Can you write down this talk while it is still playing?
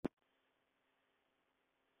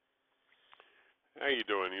How you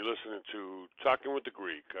doing? You're listening to Talking with the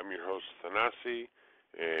Greek. I'm your host, Thanasi,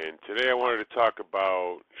 and today I wanted to talk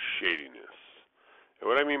about shadiness. And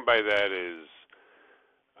what I mean by that is,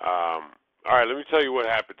 all right, let me tell you what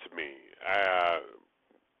happened to me.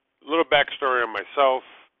 A little backstory on myself.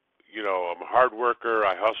 I'm a hard worker.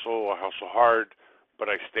 I hustle hard, but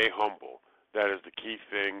I stay humble. That is the key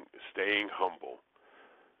thing, staying humble.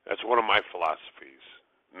 That's one of my philosophies.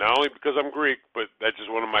 Not only because I'm Greek, but that's just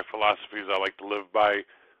one of my philosophies I like to live by.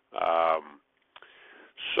 Um,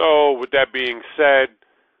 so, with that being said,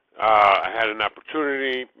 I had an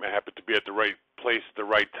opportunity. I happened to be at the right place at the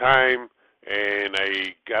right time, and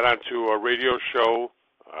I got onto a radio show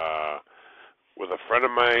uh, with a friend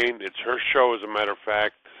of mine. It's her show, as a matter of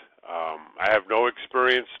fact. I have no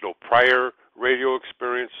experience, no prior radio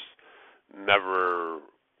experience. Never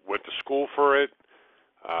went to school for it.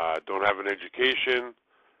 Don't have an education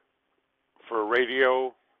for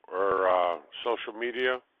radio or social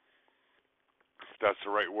media, if that's the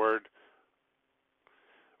right word,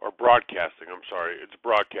 or broadcasting. I'm sorry, it's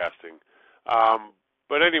broadcasting. Um,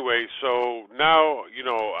 but anyway, so now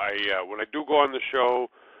I when I do go on the show,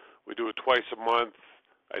 we do it twice a month.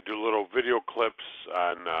 I do little video clips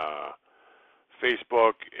on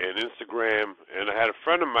Facebook and Instagram, and I had a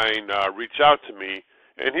friend of mine reach out to me,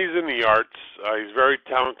 and he's in the arts. He's a very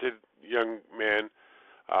talented young man.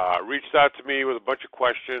 Reached out to me with a bunch of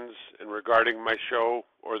questions in regarding my show,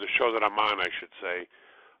 or the show that I'm on, I should say.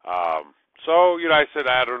 So, I said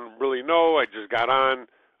I don't really know. I just got on.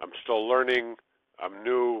 I'm still learning. I'm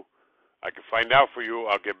new. I can find out for you.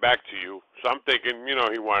 I'll get back to you. So I'm thinking,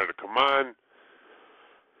 he wanted to come on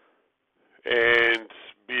and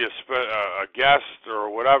be a guest or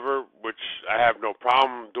whatever, which I have no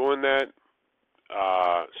problem doing that.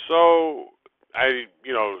 So a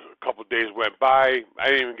couple of days went by. I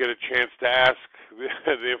didn't even get a chance to ask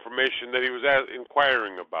the information that he was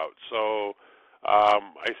inquiring about. So I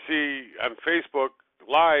see on Facebook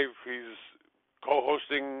Live he's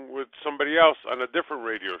co-hosting with somebody else on a different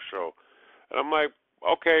radio show, and I'm like,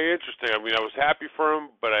 okay, interesting. I mean, I was happy for him,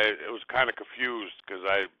 but it was kind of confused because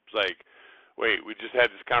I was like, wait, we just had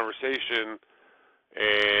this conversation,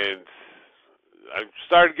 and I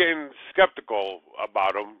started getting skeptical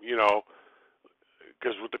about him,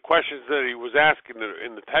 because with the questions that he was asking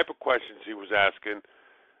and the type of questions he was asking,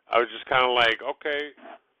 I was just kind of like, okay,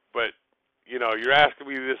 but you're asking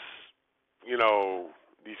me this,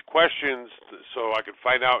 these questions so I could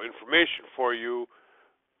find out information for you,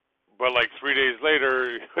 but like 3 days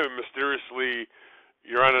later, mysteriously,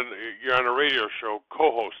 you're on a radio show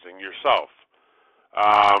co-hosting yourself.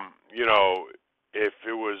 You know, if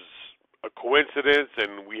it was a coincidence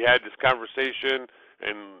and we had this conversation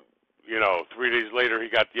and 3 days later he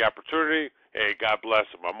got the opportunity, hey, God bless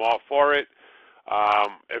him. I'm all for it.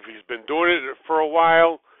 If he's been doing it for a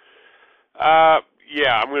while,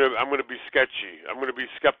 yeah, I'm gonna be sketchy. I'm gonna be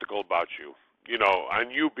skeptical about you. On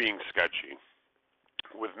you being sketchy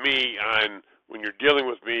with me, on when you're dealing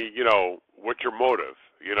with me. What's your motive?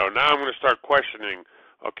 Now I'm gonna start questioning.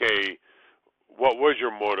 Okay, what was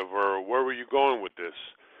your motive, or where were you going with this?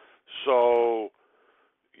 So,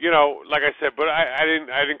 like I said, but I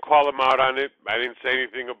didn't call him out on it. I didn't say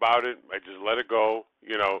anything about it. I just let it go.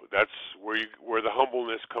 That's where the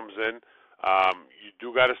humbleness comes in. You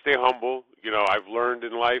do got to stay humble. I've learned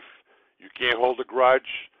in life you can't hold a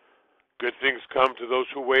grudge. Good things come to those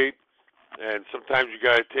who wait, and sometimes you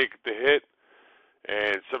got to take the hit,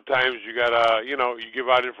 and sometimes you got to, you give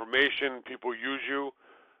out information, people use you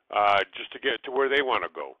just to get to where they want to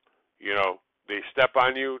go. They step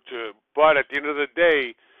on you but at the end of the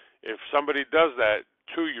day, if somebody does that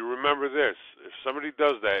to you, remember this: if somebody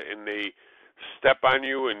does that and they step on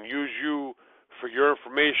you and use you for your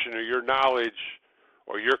information or your knowledge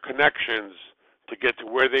or your connections to get to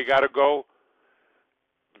where they got to go,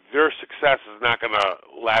 their success is not going to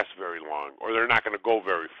last very long, or they're not going to go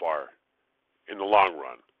very far in the long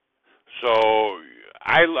run. So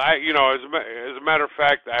as a matter of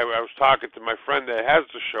fact, I was talking to my friend that has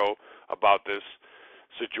the show about this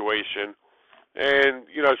situation, and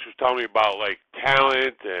she was telling me about like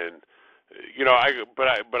talent, and but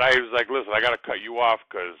I was like, listen, I got to cut you off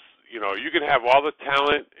because you can have all the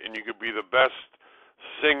talent and you could be the best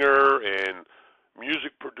singer and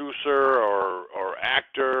music producer or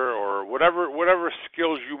actor or whatever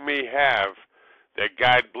skills you may have that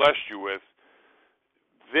God blessed you with.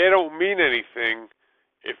 They don't mean anything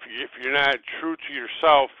if you're not true to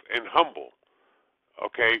yourself and humble.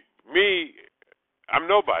 Okay, me, I'm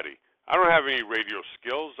nobody. I don't have any radio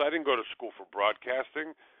skills. I didn't go to school for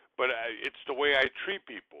broadcasting, but it's the way I treat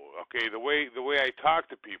people. Okay, the way I talk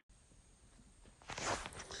to people.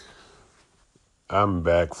 I'm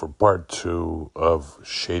back for part 2 of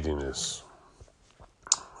Shadiness.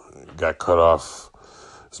 Got cut off.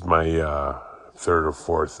 It's my third or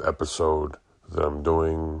fourth episode that I'm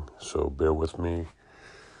doing, so bear with me.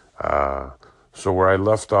 So where I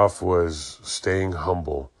left off was staying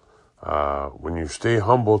humble. When you stay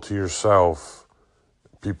humble to yourself,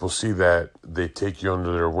 people see that, they take you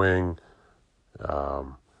under their wing.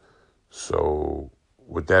 So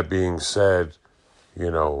with that being said,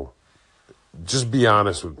 just be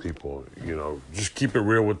honest with people, just keep it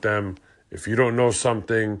real with them. If you don't know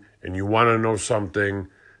something and you want to know something,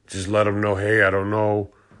 just let them know, hey, I don't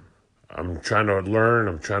know. I'm trying to learn.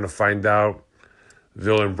 I'm trying to find out.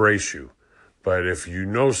 They'll embrace you. But if you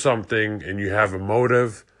know something and you have a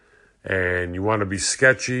motive and you want to be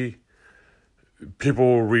sketchy, people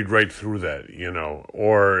will read right through that,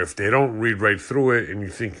 Or if they don't read right through it and you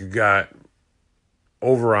think you got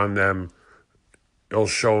over on them, it'll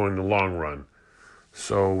show in the long run.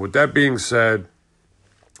 So with that being said,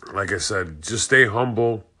 like I said, just stay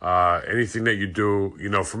humble. Anything that you do,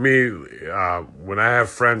 for me, when I have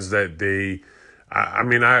friends that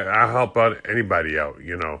I help out anybody out,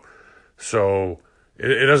 So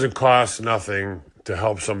it doesn't cost nothing to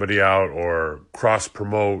help somebody out or cross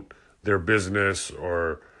promote their business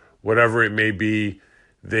or whatever it may be.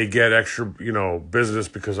 They get extra, business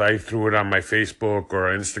because I threw it on my Facebook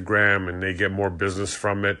or Instagram and they get more business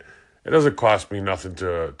from it. It doesn't cost me nothing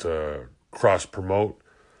to cross promote.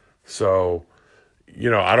 So,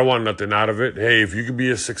 I don't want nothing out of it. Hey, if you can be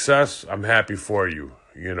a success, I'm happy for you.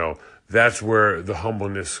 That's where the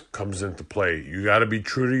humbleness comes into play. You got to be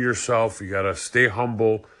true to yourself. You got to stay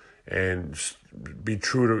humble and be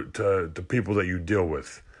true to the people that you deal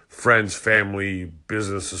with. Friends, family,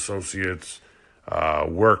 business associates,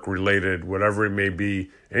 work related, whatever it may be.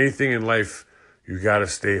 Anything in life, you got to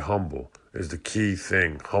stay humble is the key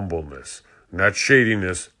thing. Humbleness, not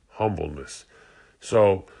shadiness, humbleness.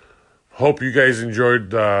 So hope you guys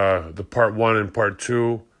enjoyed the part 1 and part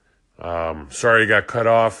 2. Sorry I got cut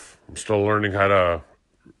off. I'm still learning how to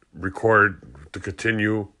record to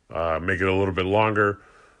continue, make it a little bit longer.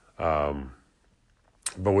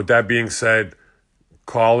 But with that being said,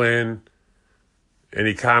 call in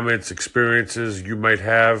any comments, experiences you might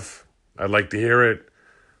have. I'd like to hear it.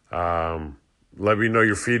 Let me know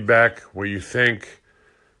your feedback, what you think.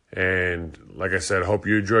 And like I said, hope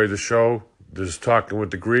you enjoyed the show. This is Talking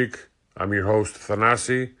with the Greek. I'm your host,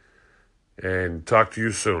 Thanasi, and talk to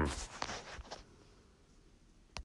you soon.